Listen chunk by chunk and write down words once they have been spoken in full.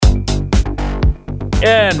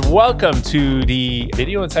And welcome to the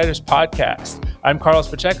Video Insiders podcast. I'm Carlos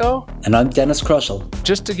Pacheco. And I'm Dennis Krushel.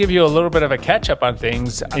 Just to give you a little bit of a catch up on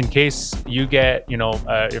things, in case you get, your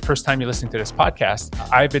first time you're listening to this podcast,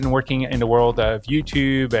 I've been working in the world of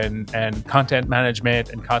YouTube and content management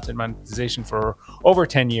and content monetization for over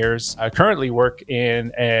 10 years. I currently work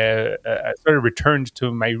in I sort of returned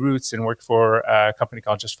to my roots and work for a company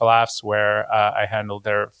called Just for Laughs, where I handle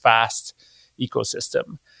their FAST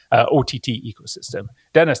ecosystem. OTT ecosystem.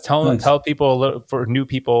 Dennis, tell people a little, for new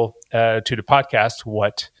people to the podcast,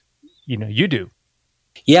 what you do.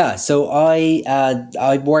 Yeah, so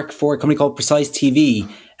I work for a company called Precise TV.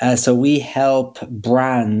 So we help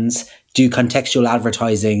brands do contextual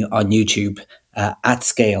advertising on YouTube at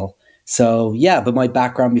scale. So yeah, but my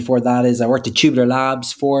background before that is I worked at Tubular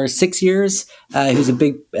Labs for 6 years. Who's a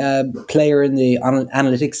big player in the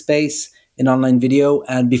analytics space in online video.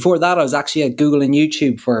 And before that, I was actually at Google and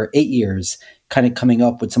YouTube for 8 years, kind of coming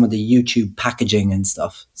up with some of the YouTube packaging and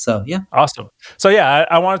stuff. So yeah. Awesome. So yeah,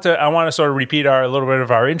 I want to sort of repeat a little bit of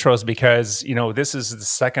our intros because, this is the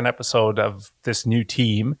second episode of this new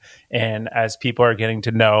team. And as people are getting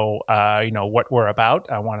to know, what we're about,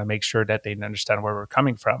 I want to make sure that they understand where we're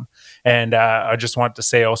coming from. And I just want to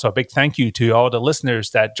say also a big thank you to all the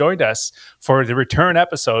listeners that joined us for the return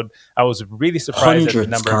episode. I was really surprised at the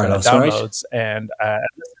number of downloads, right? And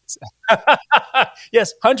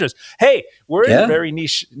yes, hundreds. Hey, we're in a very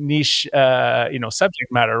niche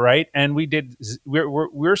subject matter, right? And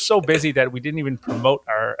we're so busy that we didn't even promote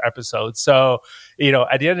our episodes. So,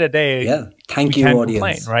 at the end of the day, thank you, audience.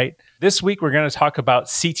 Complain, right? This week we're going to talk about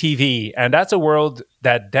CTV, and that's a world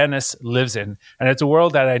that Dennis lives in, and it's a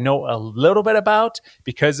world that I know a little bit about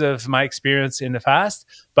because of my experience in the past,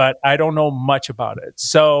 but I don't know much about it.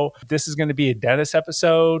 So this is going to be a Dennis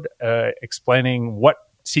episode explaining what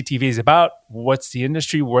CTV is about, what's the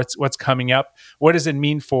industry, what's coming up, what does it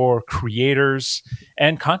mean for creators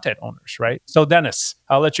and content owners, right? So Dennis,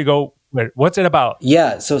 I'll let you go. What's it about?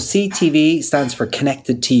 Yeah, so CTV stands for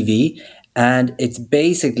Connected TV, and it's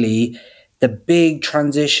basically the big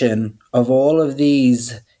transition of all of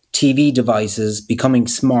these TV devices becoming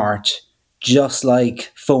smart, just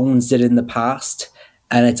like phones did in the past.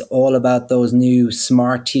 And it's all about those new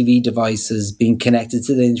smart TV devices being connected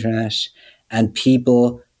to the internet and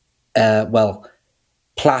people,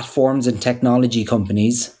 platforms and technology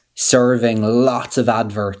companies serving lots of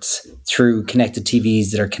adverts through connected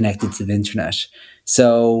TVs that are connected to the internet.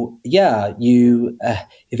 So yeah,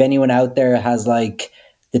 if anyone out there has like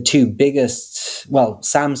the two biggest,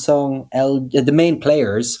 Samsung, LG, the main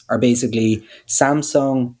players are basically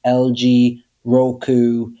Samsung, LG,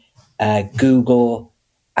 Roku, Google,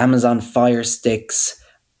 Amazon Fire Sticks.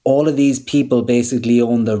 All of these people basically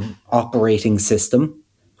own the operating system,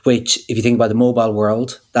 which if you think about the mobile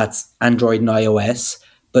world, that's Android and iOS.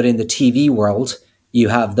 But in the TV world, you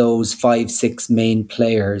have those 5-6 main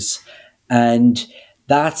players. And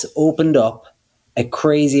that's opened up a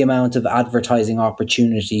crazy amount of advertising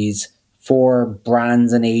opportunities for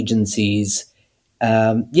brands and agencies.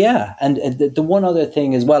 And the one other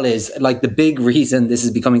thing as well is like the big reason this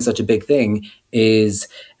is becoming such a big thing is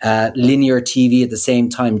linear TV at the same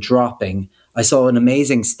time dropping. I saw an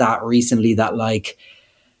amazing stat recently that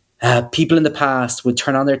people in the past would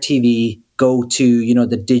turn on their TV, go to,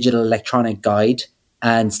 the digital electronic guide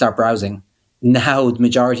and start browsing. Now the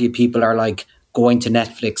majority of people are like going to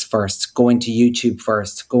Netflix first, going to YouTube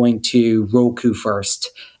first, going to Roku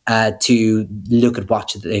first to look at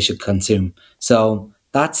what they should consume. So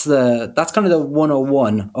that's kind of the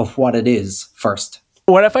 101 of what it is first.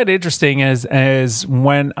 What I find interesting is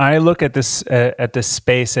when I look at this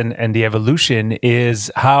space and the evolution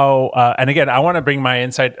is how and again I want to bring my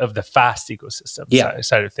insight of the FAST ecosystem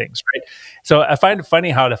side of things, right? So I find it funny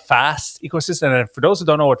how the FAST ecosystem, and for those who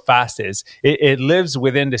don't know what FAST is, it lives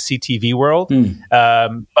within the CTV world,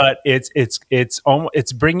 but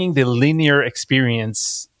it's bringing the linear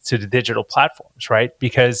experience to the digital platforms, right?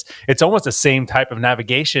 Because it's almost the same type of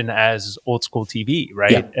navigation as old school TV,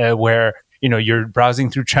 right? Where you're browsing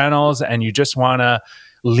through channels and you just want to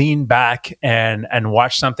lean back and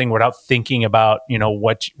watch something without thinking about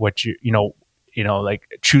what you like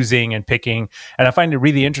choosing and picking. And I find it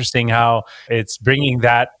really interesting how it's bringing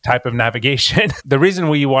that type of navigation. The reason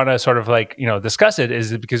we want to sort of discuss it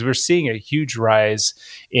is because we're seeing a huge rise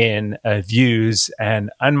in views and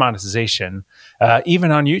monetization, even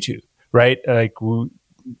on YouTube, right?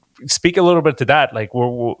 Speak a little bit to that.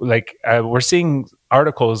 We're seeing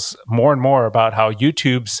articles more and more about how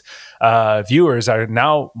YouTube's viewers are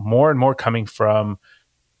now more and more coming from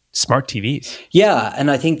smart TVs. Yeah,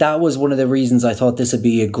 and I think that was one of the reasons I thought this would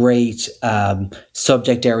be a great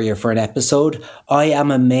subject area for an episode. I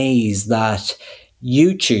am amazed that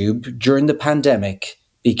YouTube during the pandemic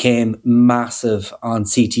became massive on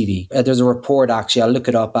CTV. There's a report, actually, I'll look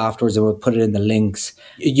it up afterwards and we'll put it in the links.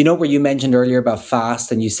 You know where you mentioned earlier about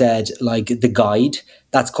FAST and you said like the guide,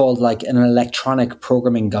 that's called like an electronic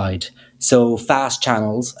programming guide. So FAST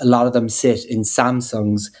channels, a lot of them sit in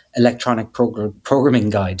Samsung's electronic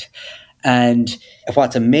programming guide. And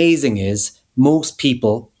what's amazing is most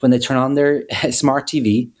people, when they turn on their smart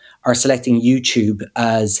TV, are selecting YouTube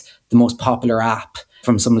as the most popular app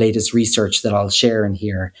from some latest research that I'll share in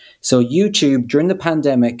here. So YouTube during the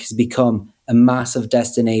pandemic has become a massive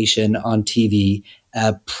destination on TV.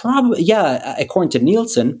 According to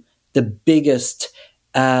Nielsen, the biggest,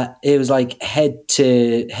 it was like head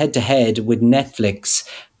to head with Netflix.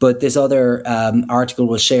 But this other article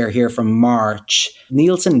we'll share here from March,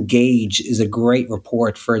 Nielsen Gauge is a great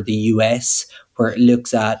report for the US where it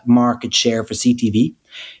looks at market share for CTV.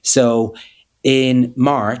 So in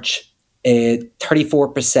March,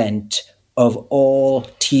 34% of all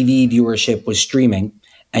TV viewership was streaming,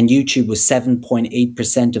 and YouTube was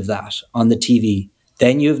 7.8% of that on the TV.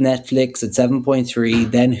 Then you have Netflix at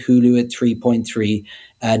 7.3, then Hulu at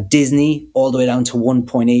 3.3, Disney all the way down to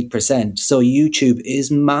 1.8%. So YouTube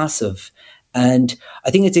is massive. And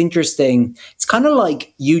I think it's interesting. It's kind of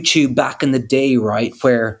like YouTube back in the day, right?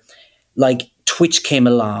 Where like Twitch came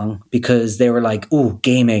along because they were like, oh,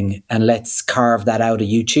 gaming, and let's carve that out of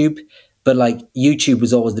YouTube. But like YouTube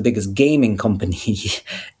was always the biggest gaming company,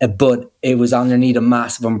 but it was underneath a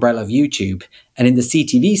massive umbrella of YouTube. And in the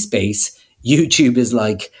CTV space, YouTube is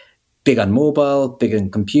like big on mobile, big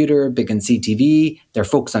on computer, big on CTV. They're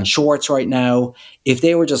focused on shorts right now. If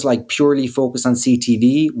they were just like purely focused on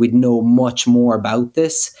CTV, we'd know much more about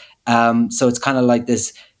this. So it's kind of like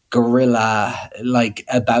this gorilla, like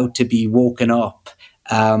about to be woken up.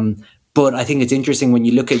 But I think it's interesting when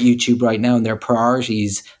you look at YouTube right now and their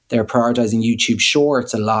priorities, they're prioritizing YouTube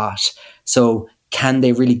Shorts a lot. So can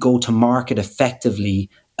they really go to market effectively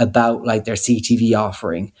about like their CTV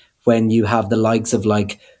offering when you have the likes of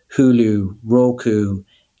like Hulu, Roku,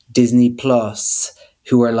 Disney Plus,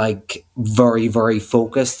 who are like very, very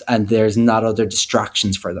focused and there's not other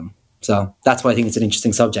distractions for them. So that's why I think it's an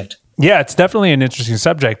interesting subject. Yeah, it's definitely an interesting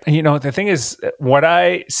subject. You know, the thing is, what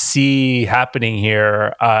I see happening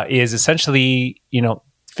here is essentially,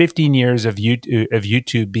 15 years of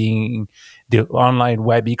YouTube being the online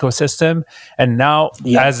web ecosystem. And now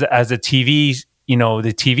as a TV, the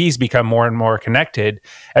TVs become more and more connected.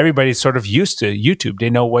 Everybody's sort of used to YouTube. They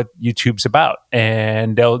know what YouTube's about.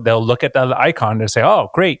 And they'll look at the icon and say, oh,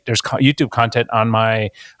 great, there's YouTube content on my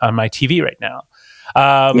TV right now.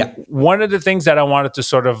 One of the things that I wanted to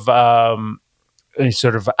sort of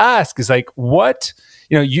ask is like, what,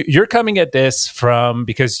 you're coming at this from,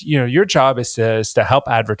 because, your job is to help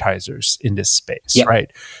advertisers in this space,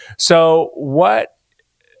 right? So what,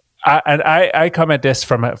 I come at this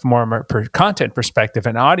from a more content perspective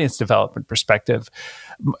and audience development perspective.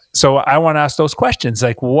 So I want to ask those questions.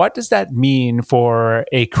 Like, what does that mean for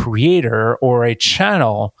a creator or a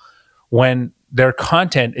channel when their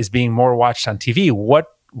content is being more watched on TV?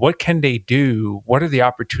 What can they do? What are the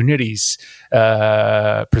opportunities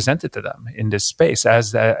presented to them in this space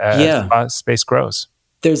as the space grows?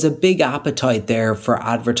 There's a big appetite there for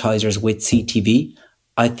advertisers with CTV.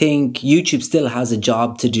 I think YouTube still has a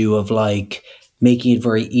job to do of like making it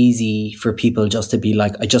very easy for people just to be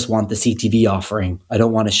like, I just want the CTV offering. I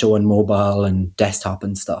don't want to show on mobile and desktop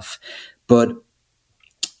and stuff. But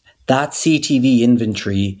that CTV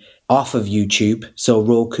inventory off of YouTube, so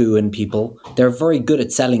Roku and people, they're very good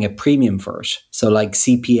at selling a premium for it. So like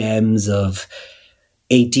CPMs of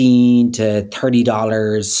 $18 to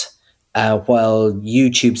 $30, while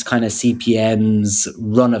YouTube's kind of CPMs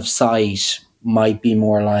run of sight might be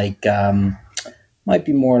more like $12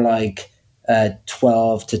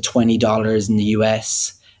 to $20 in the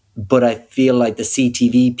US. But I feel like the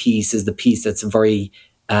CTV piece is the piece that's very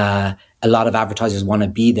a lot of advertisers want to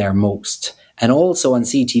be there most. And also on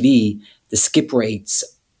CTV, the skip rates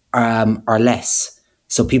are less.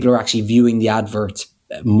 So people are actually viewing the adverts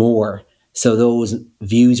more. So those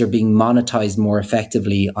views are being monetized more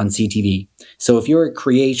effectively on CTV. So if you're a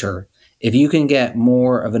creator, if you can get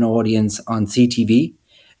more of an audience on CTV,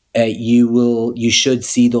 you should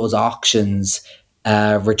see those auctions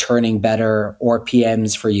returning better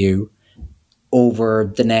RPMs for you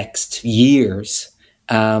over the next years.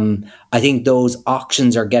 I think those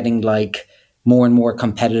auctions are getting like more and more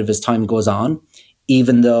competitive as time goes on,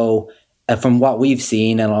 even though from what we've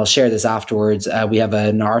seen, and I'll share this afterwards, we have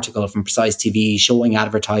an article from Precise TV showing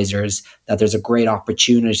advertisers that there's a great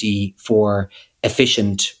opportunity for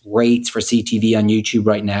efficient rates for CTV on YouTube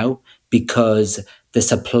right now, because the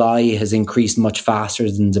supply has increased much faster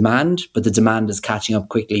than demand, but the demand is catching up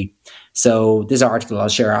quickly. So this article I'll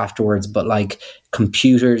share afterwards, but like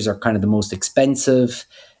computers are kind of the most expensive.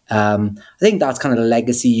 I think that's kind of the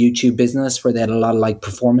legacy YouTube business, where they had a lot of like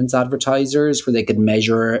performance advertisers where they could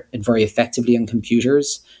measure it very effectively on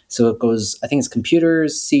computers. So it goes, I think it's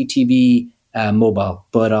computers, CTV, mobile,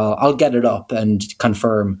 but I'll get it up and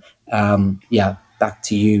confirm. Back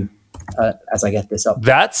to you as I get this up.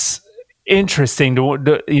 That's interesting.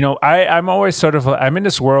 I'm always sort of, I'm in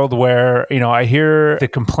this world where, I hear the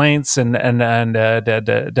complaints and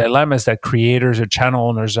the dilemmas that creators or channel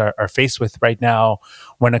owners are faced with right now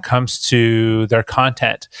when it comes to their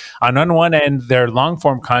content. On one end, their long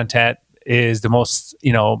form content is the most,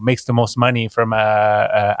 makes the most money from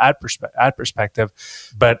a ad perspective,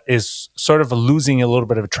 but is sort of losing a little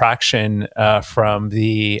bit of traction from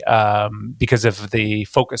the because of the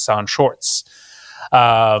focus on shorts.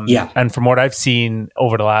 And from what I've seen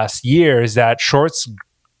over the last year is that shorts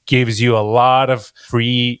gives you a lot of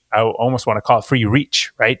free, I almost want to call it free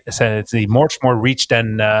reach, right? So it's much more reach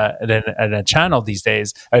than a channel these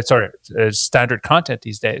days. Standard content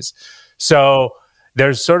these days. So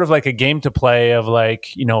there's sort of like a game to play of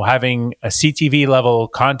like, having a CTV level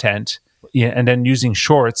content, and then using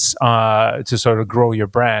shorts to sort of grow your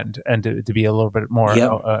brand and to be a little bit more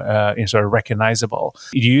sort of recognizable.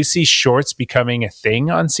 Do you see shorts becoming a thing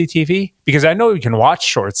on CTV? Because I know you can watch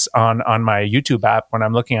shorts on my YouTube app when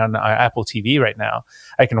I'm looking on Apple TV right now.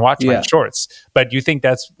 I can watch my shorts. But do you think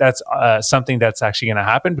that's something that's actually going to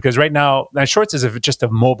happen? Because right now, shorts is just a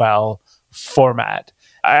mobile format.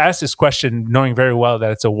 I asked this question knowing very well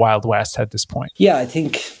that it's a Wild West at this point. Yeah, I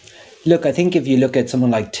think if you look at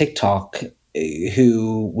someone like TikTok,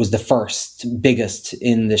 who was the biggest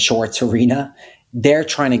in the shorts arena, they're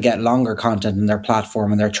trying to get longer content in their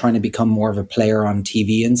platform and they're trying to become more of a player on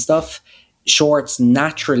TV and stuff. Shorts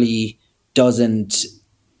naturally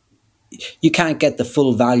you can't get the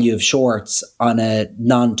full value of shorts on a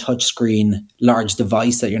non-touchscreen large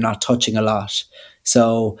device that you're not touching a lot.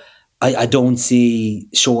 So I don't see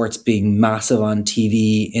shorts being massive on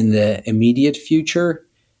TV in the immediate future.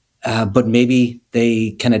 But maybe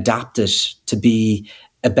they can adapt it to be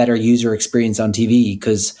a better user experience on TV.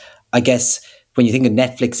 Because I guess when you think of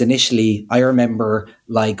Netflix initially, I remember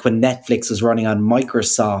like when Netflix was running on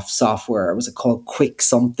Microsoft software, was it called Quick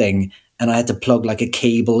something? And I had to plug like a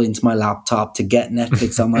cable into my laptop to get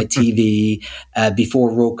Netflix on my TV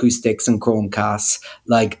before Roku sticks and Chromecasts.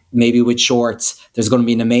 Like maybe with shorts, there's going to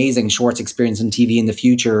be an amazing shorts experience on TV in the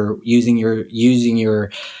future using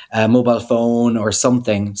your mobile phone or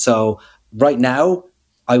something. So right now,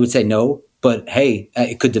 I would say no. But hey,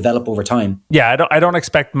 it could develop over time. Yeah, I don't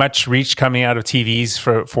expect much reach coming out of TVs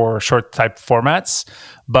for short type formats,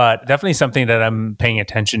 but definitely something that I'm paying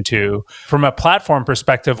attention to. From a platform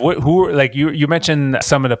perspective, who like you mentioned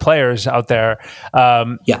some of the players out there.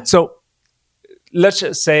 So let's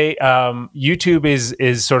just say YouTube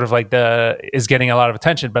is sort of like is getting a lot of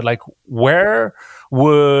attention, but like where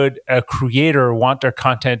would a creator want their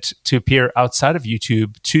content to appear outside of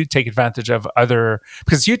YouTube to take advantage of other,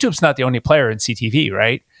 because YouTube's not the only player in CTV,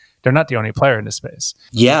 right? They're not the only player in this space.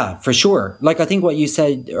 Yeah, for sure. Like I think what you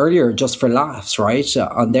said earlier, Just for Laughs, right?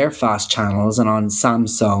 On their fast channels and on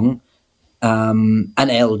Samsung and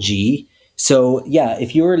LG. So yeah,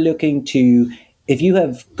 if you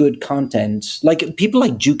have good content, like people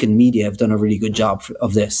like Juke and Media have done a really good job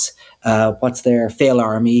of this. What's their Fail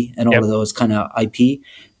Army and all of those kind of IP.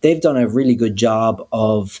 They've done a really good job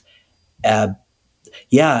of,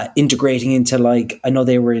 integrating into like, I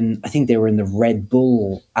think they were in the Red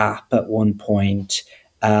Bull app at one point.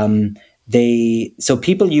 So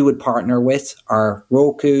people you would partner with are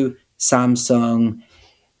Roku, Samsung,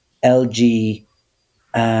 LG,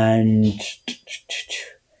 and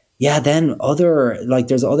then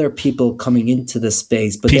there's other people coming into the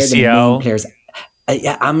space, but PCL. They're the main players.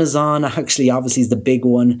 Amazon actually obviously is the big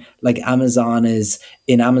one. Like Amazon is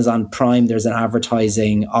in Amazon Prime. There's an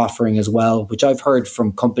advertising offering as well, which I've heard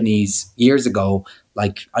from companies years ago.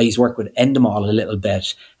 Like I used to work with Endemol a little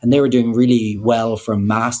bit, and they were doing really well from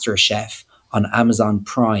MasterChef on Amazon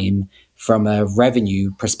Prime from a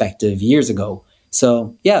revenue perspective years ago.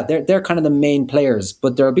 So yeah, they're kind of the main players,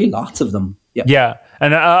 but there'll be lots of them. Yeah,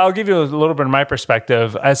 and I'll give you a little bit of my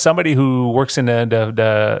perspective as somebody who works in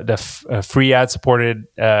the free ad supported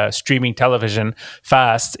streaming television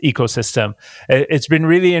fast ecosystem. It's been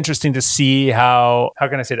really interesting to see how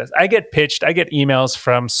can I say this? I get emails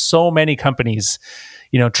from so many companies,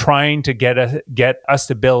 trying to get us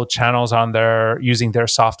to build channels on using their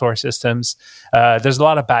software systems. There's a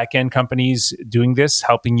lot of back end companies doing this,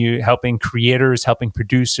 helping creators, helping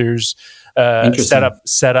producers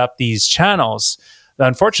set up these channels.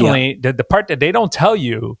 Unfortunately, the part that they don't tell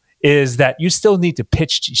you is that you still need to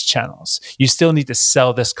pitch these channels. You still need to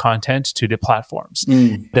sell this content to the platforms.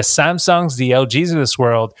 The Samsungs, the LGs of this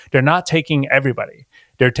world, they're not taking everybody.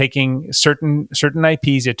 They're taking certain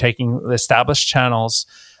IPs. They're taking established channels.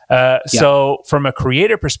 So from a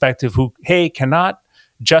creator perspective, who cannot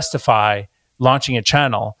justify launching a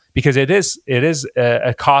channel because it is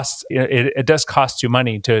a cost. It does cost you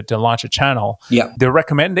money to launch a channel. Yeah. The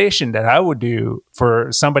recommendation that I would do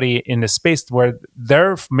for somebody in the space where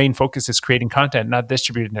their main focus is creating content, not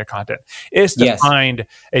distributing their content, is to find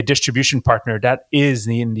a distribution partner that is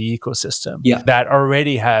in the ecosystem, that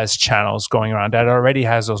already has channels going around, that already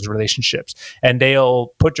has those relationships, and they'll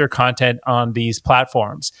put your content on these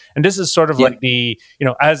platforms. And this is sort of like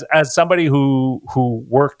as somebody who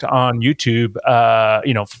worked on YouTube,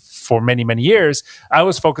 for many, many years, I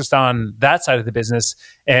was focused on that side of the business.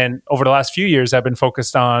 And over the last few years, I've been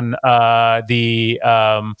focused on the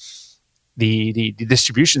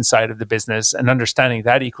distribution side of the business and understanding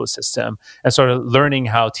that ecosystem and sort of learning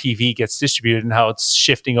how TV gets distributed and how it's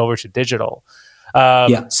shifting over to digital.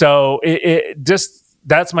 So it just,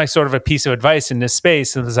 that's my sort of a piece of advice in this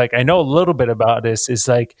space. And it's like, I know a little bit about this. It's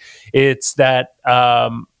like, it's that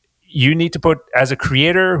you need to put, as a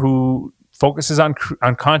creator who focuses on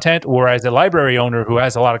content, or as a library owner who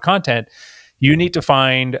has a lot of content, you need to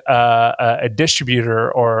find a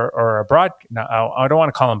distributor or a I don't want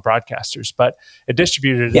to call them broadcasters, but a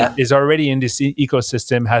distributor that is already in this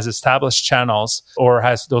ecosystem, has established channels, or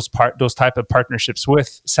has those type of partnerships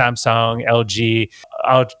with Samsung, LG.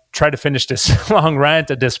 I'll try to finish this long rant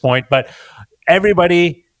at this point, but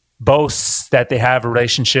everybody boasts that they have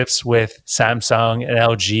relationships with Samsung and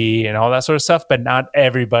LG and all that sort of stuff, but not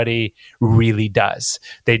everybody really does.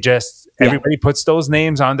 They just everybody puts those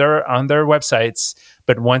names on their websites,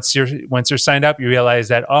 but once you're signed up, you realize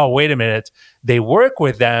that, oh, wait a minute, they work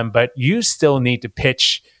with them, but you still need to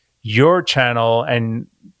pitch your channel, and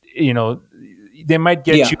they might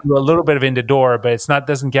get you a little bit of in the door, but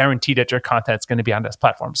doesn't guarantee that your content's going to be on this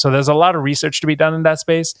platform. So there's a lot of research to be done in that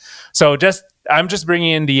space. So I'm just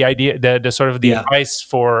bringing in the idea, the sort of the advice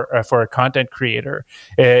for a content creator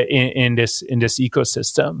in this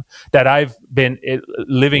ecosystem that I've been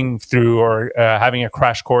living through, or having a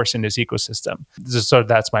crash course in this ecosystem. So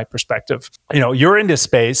that's my perspective. You're in this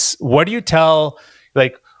space. What do you tell?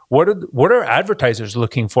 Like, what are advertisers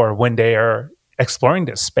looking for when they are exploring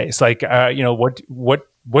this space? Like,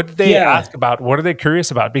 what do they ask about? What are they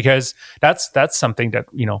curious about? Because that's something that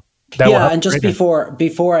and just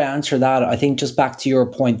before I answer that, I think just back to your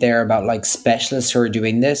point there about like specialists who are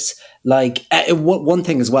doing this, like one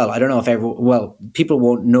thing as well, I don't know if people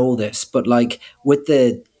won't know this, but like with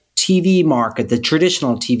the TV market, the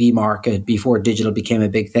traditional TV market before digital became a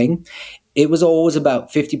big thing, it was always about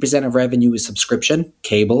 50% of revenue was subscription,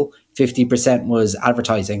 cable, 50% was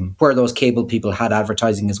advertising, where those cable people had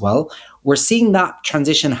advertising as well. We're seeing that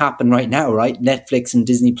transition happen right now, right? Netflix and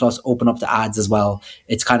Disney Plus open up the ads as well.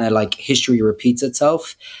 It's kind of like history repeats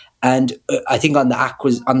itself. And I think on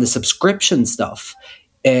the subscription stuff,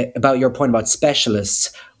 about your point about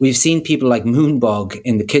specialists, we've seen people like Moonbug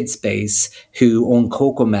in the kids space who own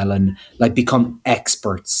Cocomelon like become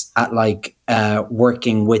experts at like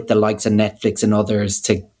working with the likes of Netflix and others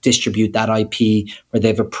to distribute that IP, where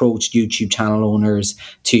they've approached YouTube channel owners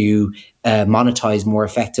to monetize more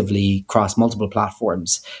effectively across multiple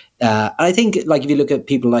platforms. I think like if you look at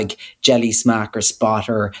people like Jelly Smack or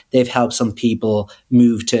Spotter, they've helped some people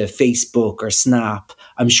move to Facebook or Snap.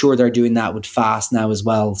 I'm sure they're doing that with Fast now as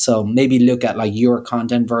well. So maybe look at like your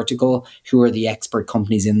content vertical, who are the expert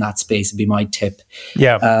companies in that space would be my tip.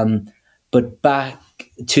 Yeah. But back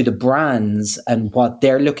to the brands and what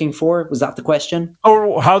they're looking for, was that the question?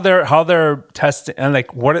 Or how they're testing, and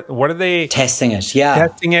like what are they testing it?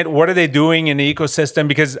 Testing it. What are they doing in the ecosystem?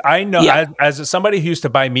 Because I know as somebody who used to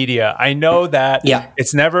buy media, I know that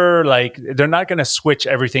it's never like they're not going to switch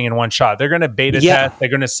everything in one shot. They're going to beta test. They're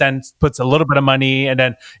going to puts a little bit of money and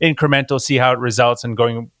then incremental, see how it results, and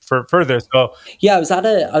going further. So I was at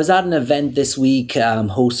an event this week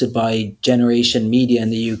hosted by Generation Media in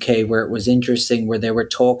the UK, where it was interesting, where they were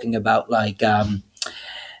talking about like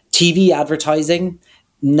TV advertising.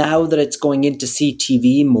 now that it's going into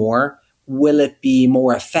CTV more, will it be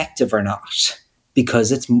more effective or not?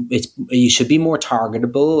 Because it's you should be more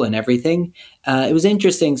targetable and everything. It was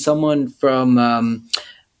interesting. Someone from one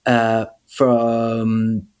of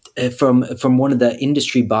the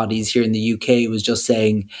industry bodies here in the UK was just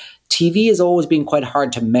saying TV has always been quite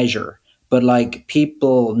hard to measure, but like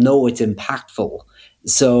people know it's impactful.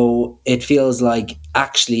 So it feels like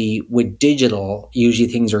actually with digital, usually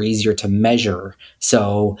things are easier to measure.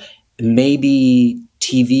 So maybe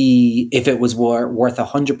TV, if it was worth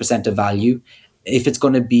 100% of value, if it's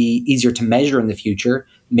going to be easier to measure in the future,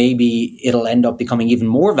 maybe it'll end up becoming even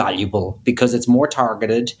more valuable because it's more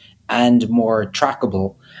targeted and more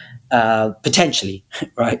trackable, potentially,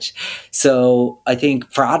 right? So I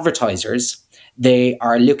think for advertisers, they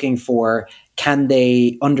are looking for, can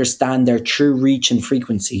they understand their true reach and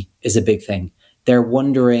frequency is a big thing. They're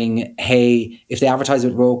wondering, hey, if they advertise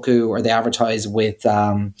with Roku or they advertise with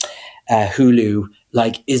Hulu,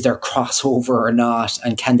 like, is there crossover or not?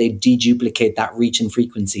 And can they deduplicate that reach and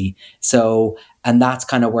frequency? So, and that's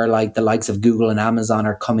kind of where like the likes of Google and Amazon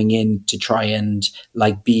are coming in to try and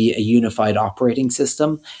like be a unified operating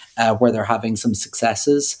system, where they're having some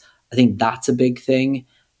successes. I think that's a big thing.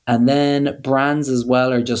 And then brands as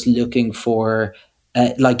well are just looking for,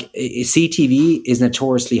 like CTV is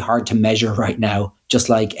notoriously hard to measure right now, just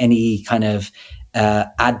like any kind of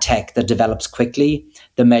ad tech that develops quickly,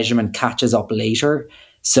 the measurement catches up later.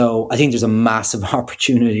 So I think there's a massive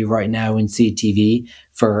opportunity right now in CTV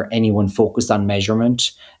for anyone focused on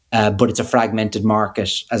measurement. But it's a fragmented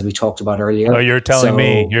market, as we talked about earlier. Oh, you're telling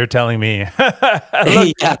me. You're telling me.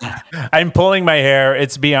 Look, yeah. I'm pulling my hair.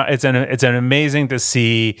 It's an amazing to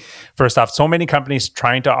see. First off, so many companies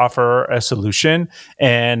trying to offer a solution,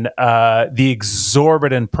 and the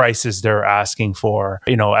exorbitant prices they're asking for.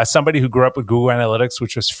 You know, as somebody who grew up with Google Analytics,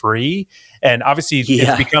 which was free, and obviously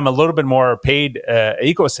it's become a little bit more paid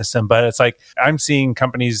ecosystem. But it's like I'm seeing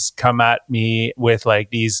companies come at me with like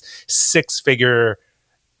these 6-figure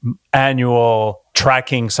annual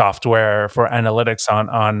tracking software for analytics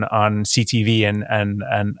on CTV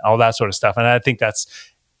and all that sort of stuff. And I think that's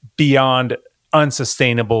beyond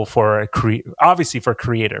unsustainable for obviously for a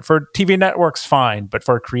creator. For TV networks, fine, but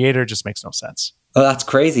for a creator, it just makes no sense. Oh, that's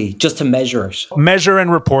crazy. Just to measure it. Measure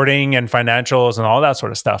and reporting and financials and all that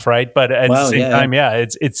sort of stuff, right? But at the same time,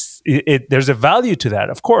 it's there's a value to that,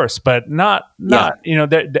 of course, but not you know,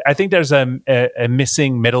 I think there's a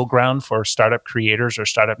missing middle ground for startup creators or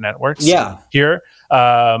startup networks here.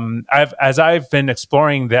 As I've been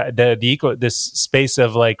exploring this space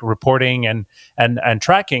of like reporting and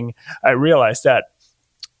tracking, I realized that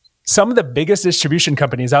some of the biggest distribution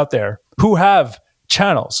companies out there who have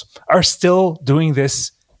channels are still doing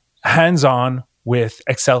this hands-on with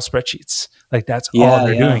Excel spreadsheets. Like that's all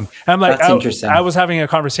they're doing. And I'm like, I was having a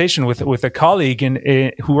conversation with a colleague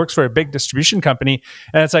who works for a big distribution company,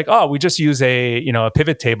 and it's like, oh, we just use a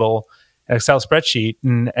pivot table, Excel spreadsheet,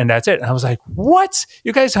 and that's it. And I was like, what?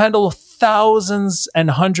 You guys handle thousands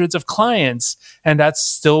and hundreds of clients, and that's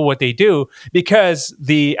still what they do, because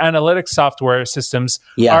the analytics software systems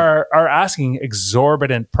are asking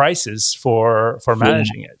exorbitant prices for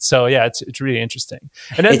managing it. So it's really interesting.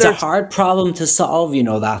 And then it's a hard problem to solve, you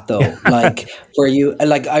know that though. Like where you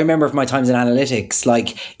like, I remember from my times in analytics,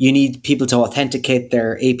 like you need people to authenticate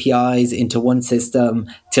their APIs into one system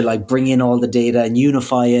to like bring in all the data and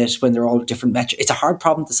unify it when they're all different metrics. It's a hard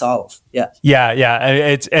problem to solve.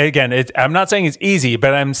 I'm not saying it's easy,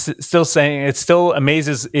 but I'm still saying it still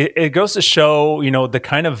amazes. It goes to show, the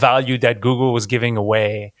kind of value that Google was giving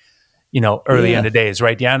away, early in the days,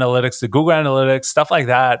 right? The analytics, the Google Analytics, stuff like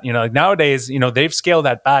that. Like nowadays, they've scaled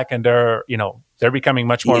that back, and they're becoming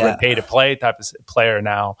much more of a pay to play type of player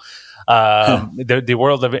now. The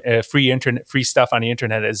world of free stuff on the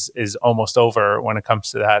internet is almost over when it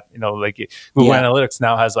comes to that. Like Google Analytics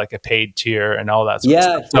now has like a paid tier and all that sort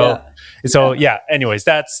of stuff. So anyways,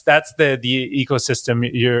 that's the ecosystem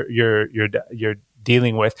you're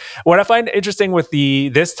dealing with. What I find interesting with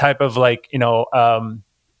this type of like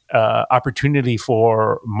opportunity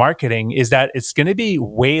for marketing is that it's going to be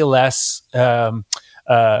way less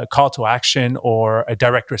call to action or a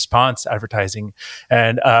direct response advertising.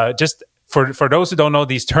 And just for those who don't know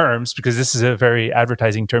these terms, because this is a very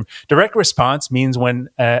advertising term, direct response means when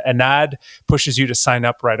an ad pushes you to sign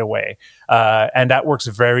up right away. And that works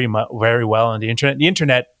very well on the internet. The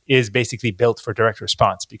internet is basically built for direct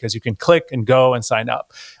response because you can click and go and sign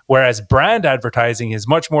up. Whereas brand advertising is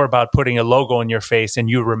much more about putting a logo in your face and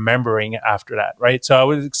you remembering after that, right? So I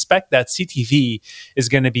would expect that CTV is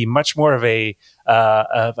going to be much more of a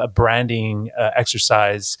branding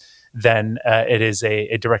exercise than it is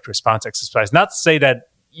a direct response exercise. Not to say that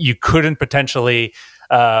you couldn't potentially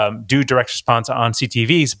do direct response on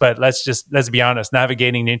CTVs, but let's be honest,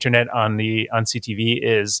 navigating the internet on CTV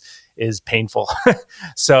is painful.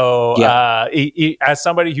 So as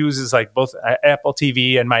somebody who uses like both Apple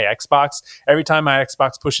TV and my Xbox, every time my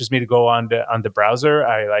Xbox pushes me to go on the browser,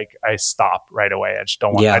 I stop right away. I just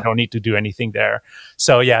don't want. I don't need to do anything there.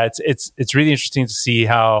 So yeah, it's really interesting to see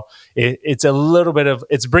how it's a little bit of,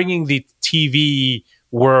 it's bringing the TV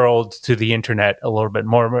world to the internet a little bit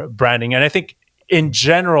more branding, and I think in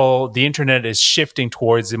general, the internet is shifting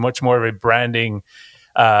towards a much more of a branding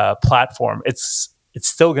platform. It's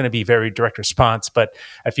still going to be very direct response, but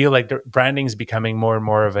I feel like branding is becoming more and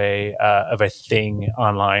more of a thing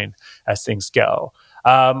online as things go.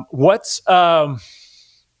 How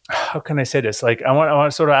can I say this? Like, I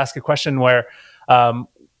want to sort of ask a question where,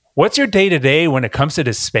 what's your day to day when it comes to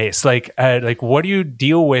this space? Like what do you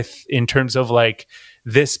deal with in terms of like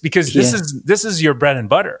this, because this is your bread and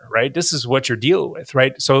butter, right? This is what you're dealing with,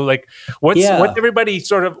 right? So like what's everybody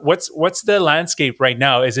sort of, what's the landscape right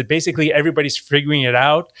now? Is it basically everybody's figuring it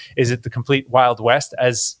out? Is it the complete Wild West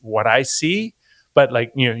as what I see? But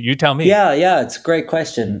like, you tell me. Yeah, it's a great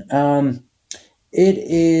question. It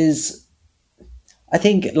is, I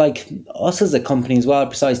think, like us as a company as well,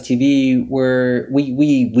 Precise TV,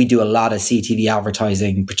 we do a lot of CTV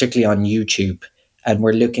advertising, particularly on YouTube. And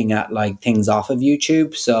we're looking at like things off of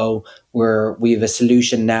YouTube. So we have a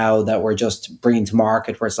solution now that we're just bringing to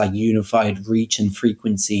market where it's like unified reach and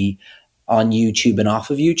frequency on YouTube and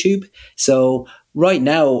off of YouTube. So right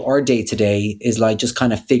now, our day to day is like just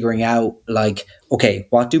kind of figuring out like, okay,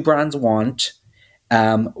 what do brands want?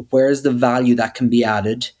 Where's the value that can be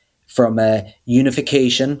added from a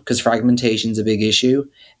unification, because fragmentation is a big issue,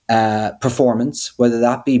 performance, whether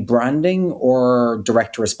that be branding or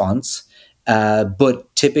direct response.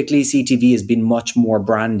 But typically CTV has been much more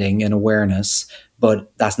branding and awareness,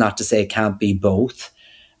 but that's not to say it can't be both.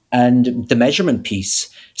 And the measurement piece.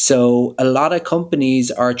 So a lot of companies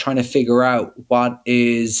are trying to figure out what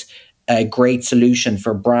is a great solution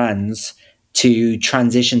for brands to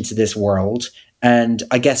transition to this world. And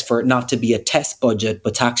I guess for it not to be a test budget,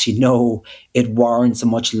 but to actually know it warrants a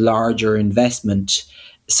much larger investment.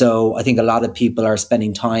 So I think a lot of people are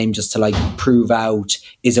spending time just to like prove out,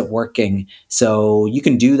 is it working? So you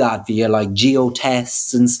can do that via like geo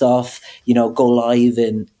tests and stuff, go live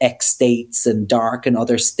in X states and dark in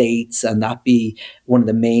other states, and that be one of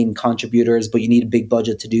the main contributors, but you need a big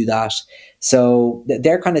budget to do that. So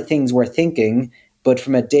they're kind of things we're thinking. But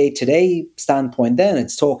from a day-to-day standpoint, then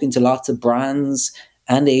it's talking to lots of brands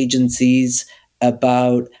and agencies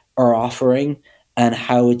about our offering and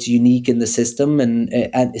how it's unique in the system and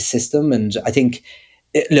I think,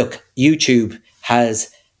 look, YouTube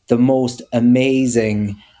has the most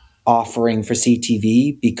amazing offering for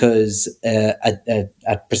CTV because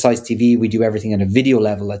at Precise TV we do everything at a video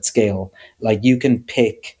level at scale. Like you can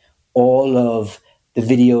pick all of the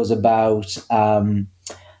videos about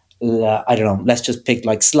I don't know, let's just pick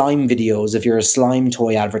like slime videos if you're a slime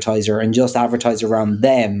toy advertiser and just advertise around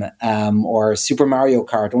them, or Super Mario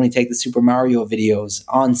Kart, only take the Super Mario videos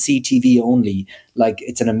on CTV only. Like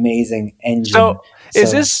it's an amazing engine. So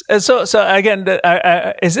is this again,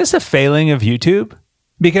 is this a failing of YouTube?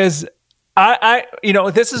 Because I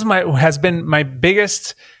this has been my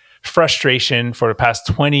biggest frustration for the past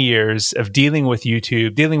 20 years of dealing with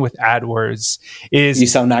YouTube, dealing with AdWords is... You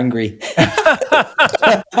sound angry.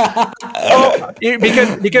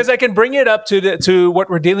 because I can bring it up to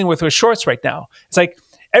what we're dealing with Shorts right now. It's like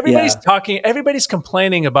everybody's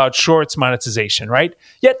complaining about Shorts monetization, right?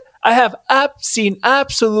 Yet I have seen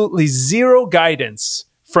absolutely zero guidance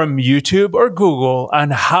from YouTube or Google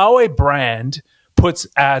on how a brand puts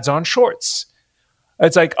ads on Shorts.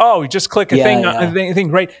 It's like, oh, you just click a thing,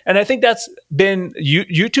 right? And I think that's been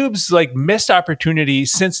YouTube's like missed opportunity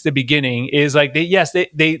since the beginning. Is like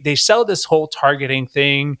they sell this whole targeting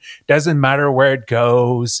thing. Doesn't matter where it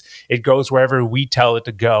goes wherever we tell it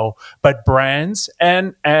to go. But brands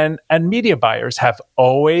and media buyers have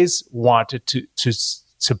always wanted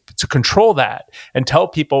to control that and tell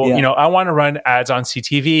people, I want to run ads on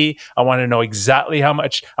CTV. I want to know exactly how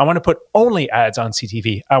much. I want to put only ads on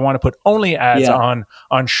CTV. I want to put only ads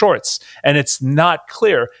on Shorts. And it's not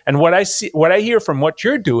clear. And what I hear from what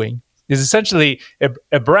you're doing is essentially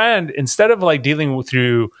a brand, instead of like dealing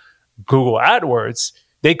through Google AdWords,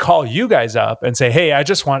 they call you guys up and say, hey, I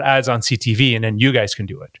just want ads on CTV, and then you guys can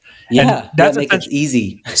do it. Yeah, that makes it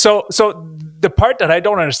easy. So the part that I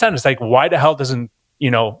don't understand is like, why the hell doesn't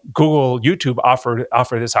Google, YouTube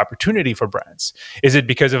offer this opportunity for brands? Is it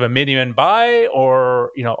because of a minimum buy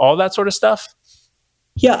or, all that sort of stuff?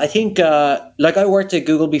 Yeah, I think like I worked at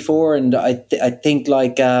Google before, and I think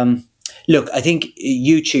like look, I think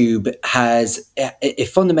YouTube has it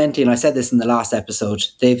fundamentally, and I said this in the last episode,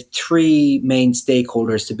 they have three main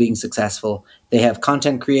stakeholders to being successful. They have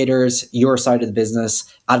content creators, your side of the business,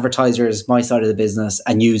 advertisers, my side of the business,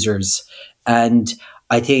 and users. And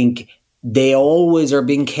I think they always are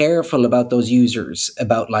being careful about those users,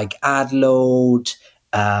 about like ad load,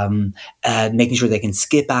 making sure they can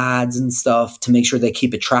skip ads and stuff to make sure they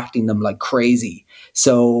keep attracting them like crazy.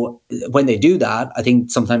 So when they do that, I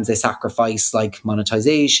think sometimes they sacrifice like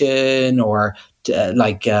monetization or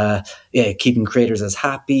keeping creators as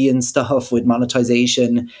happy and stuff with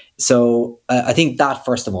monetization. So I think that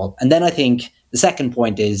first of all. And then I think the second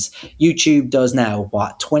point is YouTube does now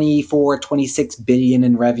what, 24, 26 billion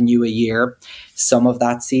in revenue a year. Some of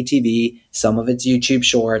that's CTV, some of it's YouTube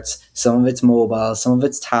Shorts, some of it's mobile, some of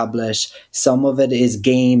it's tablet, some of it is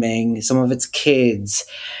gaming, some of it's kids.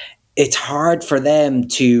 It's hard for them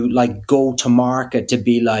to like go to market to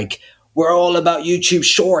be like, we're all about YouTube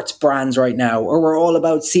Shorts brands right now, or we're all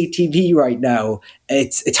about CTV right now.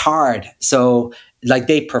 It's hard. So like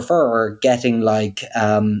they prefer getting like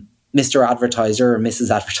Mr. Advertiser or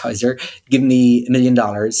Mrs. Advertiser, give me $1 million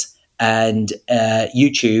and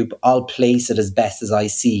YouTube, I'll place it as best as I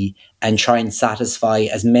see and try and satisfy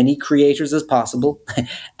as many creators as possible,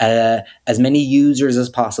 as many users as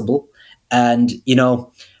possible. And, you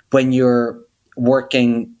know, when you're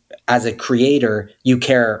working as a creator, you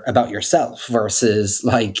care about yourself versus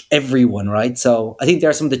like everyone, right? So I think there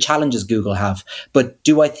are some of the challenges Google have. But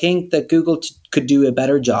do I think that Google could do a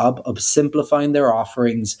better job of simplifying their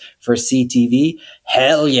offerings for CTV?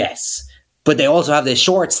 Hell yes. But they also have this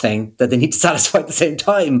shorts thing that they need to satisfy at the same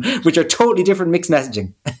time, which are totally different mixed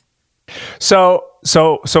messaging. So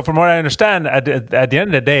from what I understand, at the end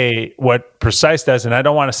of the day, what Precise does, and I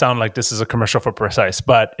don't want to sound like this is a commercial for Precise,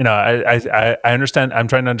 but you know, I understand. I'm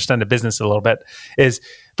trying to understand the business a little bit. Is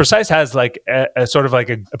Precise has like a sort of like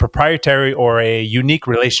a proprietary or a unique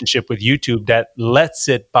relationship with YouTube that lets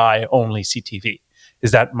it buy only CTV.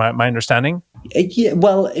 Is that my understanding? Yeah,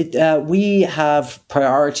 well, we have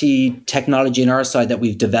priority technology on our side that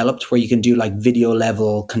we've developed where you can do like video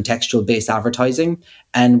level contextual based advertising.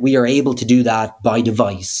 And we are able to do that by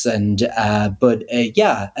device. And, but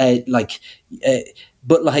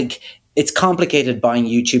it's complicated buying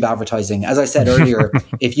YouTube advertising. As I said earlier,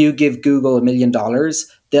 if you give Google $1 million,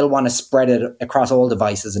 they'll want to spread it across all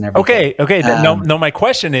devices and everything. Okay. No. My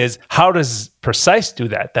question is, how does Precise do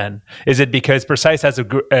that then? Is it because Precise has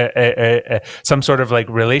some sort of like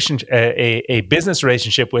relationship, a business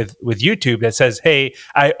relationship with YouTube that says, "Hey,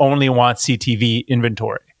 I only want CTV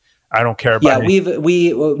inventory. I don't care about."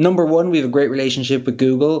 Yeah, number one, we have a great relationship with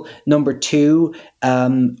Google. Number two,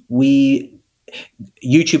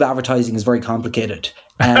 YouTube advertising is very complicated,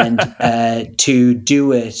 and to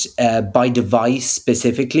do it by device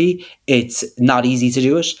specifically, it's not easy to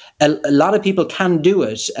do it. A lot of people can do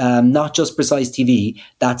it, not just Precise TV.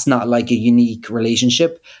 That's not like a unique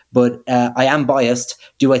relationship, but I am biased.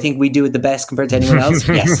 Do I think we do it the best compared to anyone else?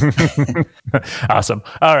 Yes. Awesome.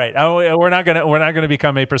 All right, we're not gonna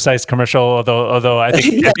become a Precise commercial, although I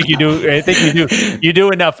think you do. I think you do. You do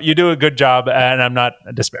enough. You do a good job, and I'm not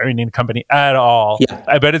disparaging the company at all.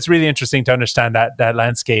 Yeah. But it's really interesting to understand that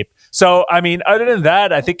landscape. So, I mean, other than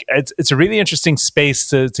that, I think it's a really interesting space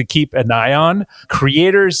to keep an eye on.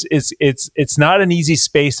 Creators, it's not an easy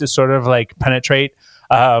space to sort of like penetrate.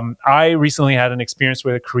 I recently had an experience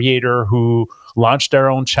with a creator who launched their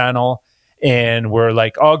own channel and were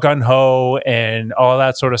like all gung-ho and all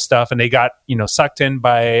that sort of stuff. And they got, sucked in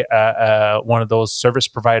by one of those service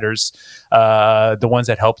providers, the ones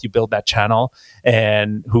that help you build that channel,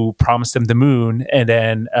 and who promised them the moon. And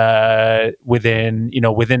then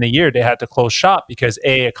within a year, they had to close shop because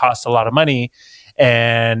A, it cost a lot of money,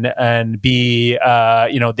 and B,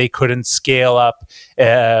 they couldn't scale up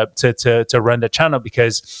to run the channel.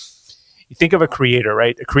 Because you think of a creator,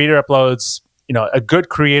 right? A creator uploads, a good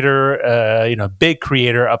creator, big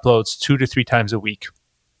creator uploads 2 to 3 times a week.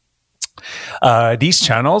 These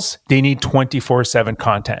channels, they need 24/7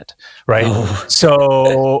 content, right? Oh.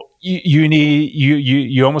 So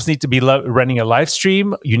you almost need to be running a live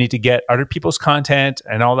stream. You need to get other people's content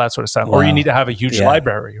and all that sort of stuff. Wow. Or you need to have a huge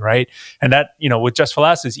library, right? And that, with Just for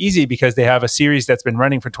Laughs is easy because they have a series that's been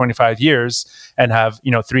running for 25 years and have,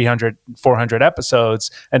 300, 400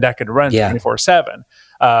 episodes, and that could run 24/7.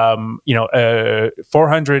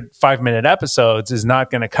 400 5-minute episodes is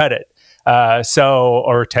not going to cut it.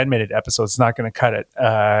 Or 10-minute episodes, it's not going to cut it.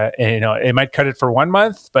 And, it might cut it for 1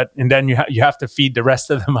 month, and then you have to feed the rest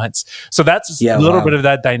of the months. So that's a little bit of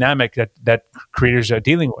that dynamic that creators are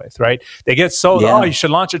dealing with, right? They get sold, you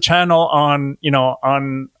should launch a channel on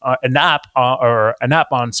an app or an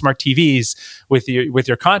app on smart TVs with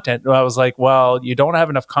your content. Well, I was like, well, you don't have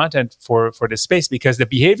enough content for this space, because the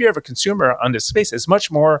behavior of a consumer on this space is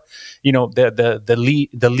much more,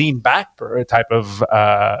 the lean back type of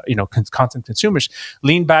content consumers.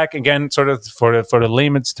 Lean back, again, sort of for the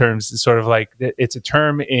layman's terms, is sort of like, it's a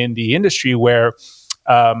term in the industry where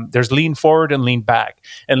there's lean forward and lean back.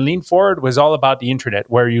 And lean forward was all about the internet,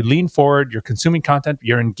 where you lean forward, you're consuming content,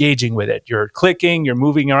 you're engaging with it, you're clicking, you're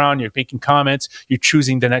moving around, you're making comments, you're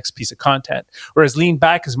choosing the next piece of content. Whereas lean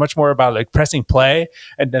back is much more about like pressing play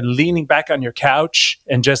and then leaning back on your couch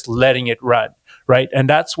and just letting it run, right? And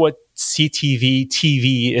that's what CTV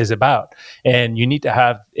TV is about. And you need to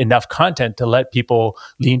have enough content to let people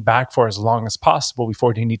lean back for as long as possible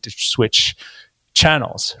before they need to switch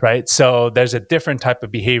channels, right? So there's a different type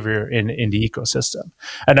of behavior in the ecosystem,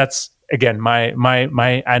 and that's, again, my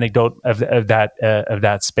anecdote of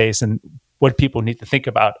that space and what people need to think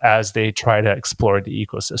about as they try to explore the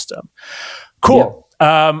ecosystem. Cool.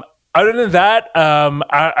 Yeah. Other than that,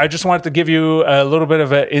 I just wanted to give you a little bit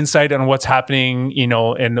of an insight on what's happening, in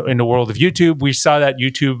the world of YouTube. We saw that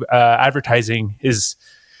YouTube advertising is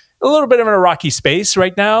a little bit of a rocky space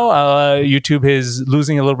right now. YouTube is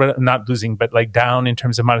losing a little bit, not losing, but like down in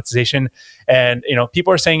terms of monetization. And,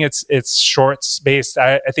 people are saying it's shorts based.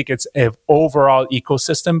 I think it's overall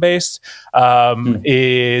ecosystem based.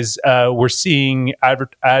 We're seeing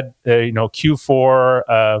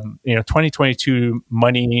Q4, 2022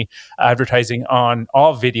 money advertising on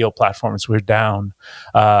all video platforms were down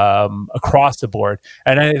across the board.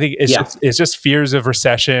 And I think it's just fears of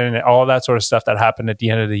recession and all that sort of stuff that happened at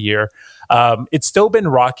the end of the year. It's still been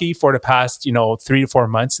rocky for the past, 3 to 4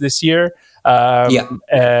 months this year.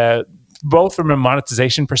 Both from a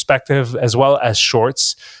monetization perspective as well as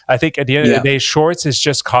shorts. I think at the end of the day, shorts is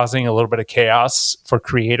just causing a little bit of chaos for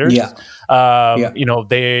creators. They're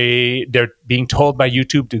being told by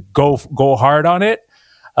YouTube to go hard on it.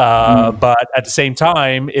 But at the same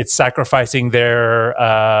time, it's sacrificing they're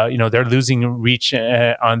losing reach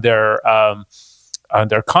on their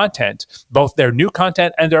content, both their new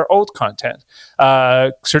content and their old content.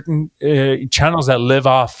 Certain channels that live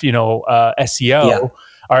off, SEO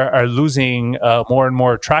are losing more and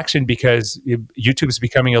more traction, because YouTube is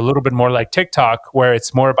becoming a little bit more like TikTok, where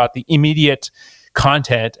it's more about the immediate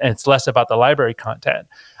content and it's less about the library content.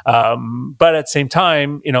 But at the same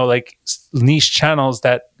time, like niche channels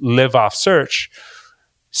that live off search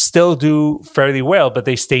still do fairly well, but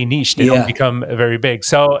they stay niche. They don't become very big.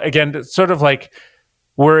 So again, sort of like,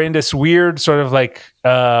 we're in this weird sort of like,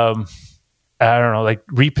 I don't know, like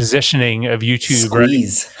repositioning of YouTube.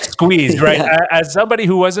 Squeeze, right? As somebody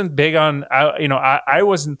who wasn't big on, I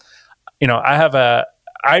wasn't,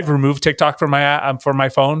 I've removed TikTok from my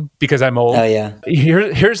phone because I'm old. Oh yeah.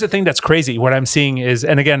 Here's the thing that's crazy. What I'm seeing is,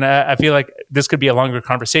 and again, I feel like this could be a longer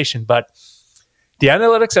conversation, but the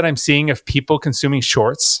analytics that I'm seeing of people consuming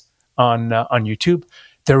shorts on YouTube,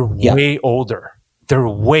 they're way older. They're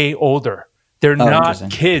way older. They're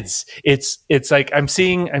not kids. It's like I'm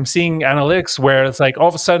seeing analytics where it's like all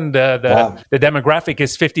of a sudden the demographic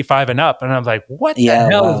is 55 and up, and I'm like, what the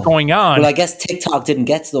hell is going on? Well, I guess TikTok didn't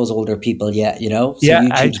get to those older people yet, so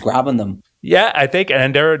YouTube's grabbing them. Yeah, I think,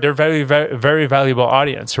 and they're very, very, very valuable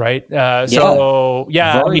audience, right?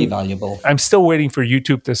 Very valuable. I'm still waiting for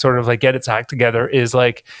YouTube to sort of like get its act together. Is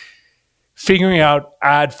like figuring out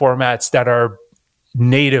ad formats that are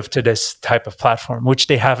native to this type of platform, which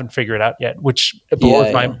they haven't figured out yet, which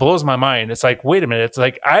blows my mind. It's like, wait a minute. It's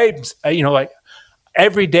like,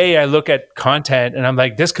 every day I look at content and I'm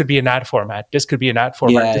like, this could be an ad format. This could be an ad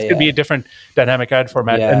format. This could be a different dynamic ad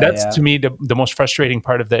format. And that's to me, the most frustrating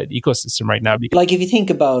part of the ecosystem right now. Like if you think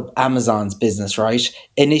about Amazon's business, right?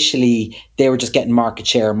 Initially, they were just getting market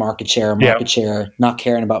share, not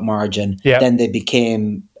caring about margin. Then they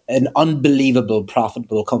became an unbelievable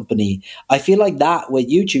profitable company. I feel like that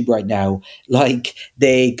with YouTube right now, like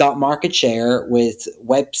they got market share with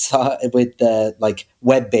web-based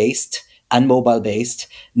and mobile-based.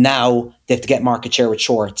 Now they have to get market share with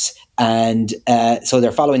shorts. And so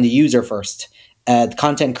they're following the user first. The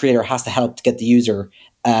content creator has to help to get the user,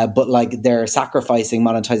 but like they're sacrificing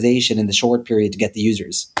monetization in the short period to get the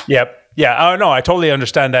users. Yep. Yeah. Oh no, I totally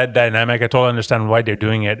understand that dynamic. I totally understand why they're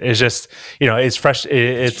doing it. It's just, it's fresh.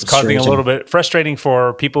 It's causing a little bit frustrating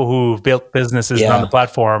for people who've built businesses on the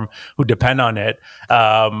platform who depend on it.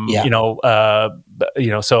 I've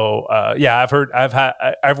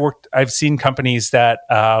seen companies that,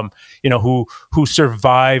 who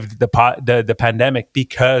survived the pandemic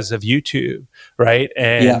because of YouTube. Right.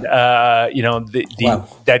 And,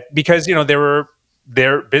 that because,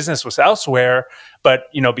 their business was elsewhere, but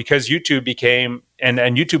because YouTube became and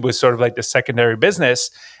YouTube was sort of like the secondary business,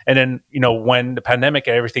 and then when the pandemic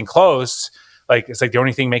and everything closed, like it's like the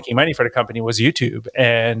only thing making money for the company was YouTube,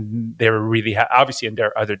 and they were really obviously in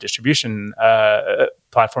their other distribution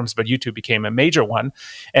platforms, but YouTube became a major one,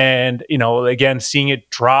 and again seeing it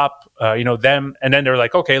drop, them, and then they're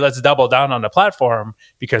like, okay, let's double down on the platform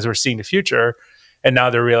because we're seeing the future, and now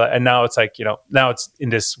they're real, and now it's like now it's in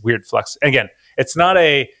this weird flux again. It's not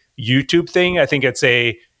a YouTube thing. I think it's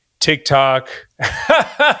a TikTok.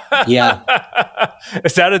 Yeah.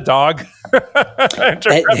 Is that a dog?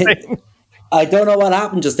 I don't know what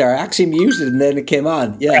happened just there. I actually muted and then it came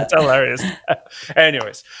on. Yeah. That's hilarious.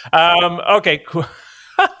 Anyways. Okay, cool.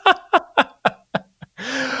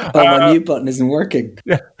 My mute button isn't working.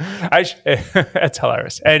 That's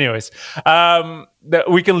hilarious. Anyways,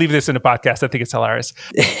 we can leave this in the podcast. I think it's hilarious.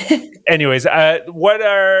 Anyways, how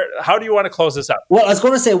do you want to close this up? Well, I was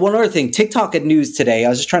going to say one other thing. TikTok had news today. I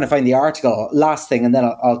was just trying to find the article, last thing, and then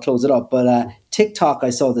I'll close it up. But TikTok, I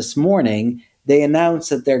saw this morning, they announced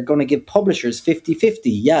that they're going to give publishers 50-50.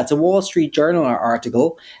 Yeah, it's a Wall Street Journal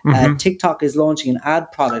article. TikTok is launching an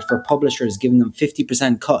ad product for publishers, giving them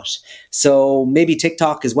 50% cut. So maybe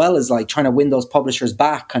TikTok as well is like trying to win those publishers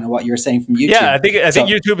back, kind of what you're saying from YouTube. Yeah, I think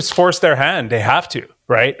YouTube's forced their hand. They have to.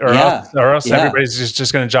 Right? Or else everybody's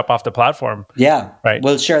just going to jump off the platform. Yeah. Right.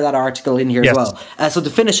 We'll share that article in here as well. So to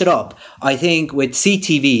finish it up, I think with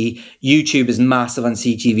CTV, YouTube is massive on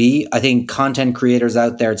CTV. I think content creators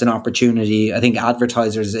out there, it's an opportunity. I think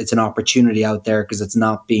advertisers, it's an opportunity out there because it's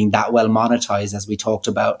not being that well monetized as we talked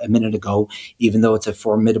about a minute ago, even though it's a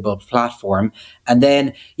formidable platform. And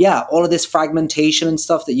then, all of this fragmentation and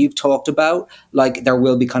stuff that you've talked about, like there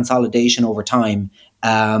will be consolidation over time.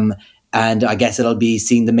 And I guess it'll be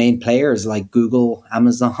seeing the main players like Google,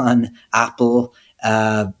 Amazon, Apple,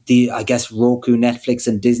 I guess Roku, Netflix,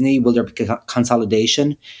 and Disney. Will there be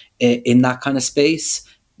consolidation in that kind of space?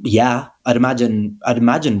 Yeah, I'd imagine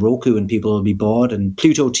Roku and people will be bought, and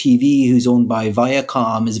Pluto TV, who's owned by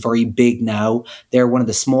Viacom, is very big now. They're one of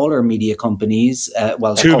the smaller media companies. They're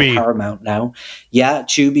called Paramount now. Yeah,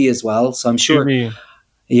 Tubi as well. So I'm sure. Tubi.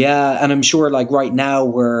 Yeah, and I'm sure like right now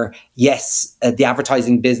the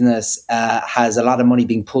advertising business has a lot of money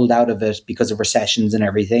being pulled out of it because of recessions and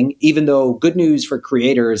everything. Even though good news for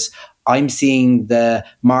creators, I'm seeing the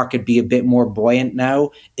market be a bit more buoyant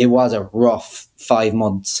now. It was a rough 5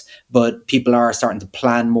 months, but people are starting to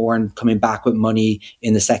plan more and coming back with money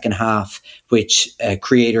in the second half, which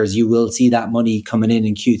creators, you will see that money coming in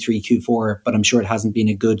Q3, Q4, but I'm sure it hasn't been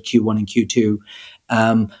a good Q1 and Q2.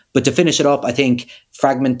 But to finish it up, I think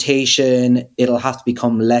fragmentation, it'll have to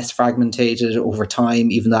become less fragmented over time,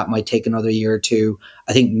 even though that might take another year or two.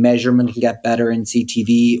 I think measurement will get better in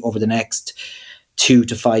CTV over the next 2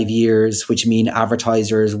 to 5 years, which mean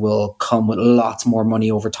advertisers will come with lots more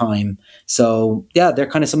money over time. So they're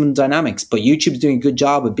kind of some of the dynamics, but YouTube's doing a good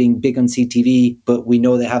job of being big on CTV, but we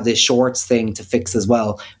know they have this shorts thing to fix as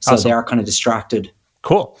well. So They are kind of distracted.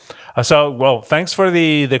 Cool. Thanks for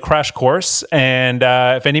the crash course. And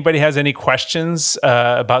if anybody has any questions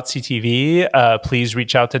about CTV, please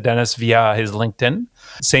reach out to Dennis via his LinkedIn.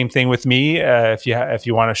 Same thing with me. If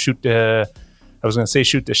you want to shoot I was going to say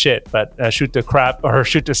shoot the shit, but shoot the crap or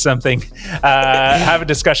shoot to something. Have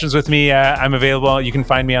discussions with me. I'm available. You can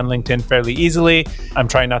find me on LinkedIn fairly easily. I'm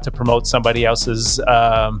trying not to promote somebody else's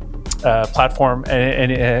platform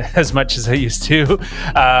and as much as I used to.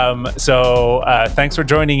 So thanks for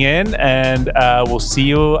joining in, and we'll see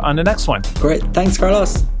you on the next one. Great. Thanks,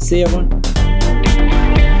 Carlos. See you, everyone.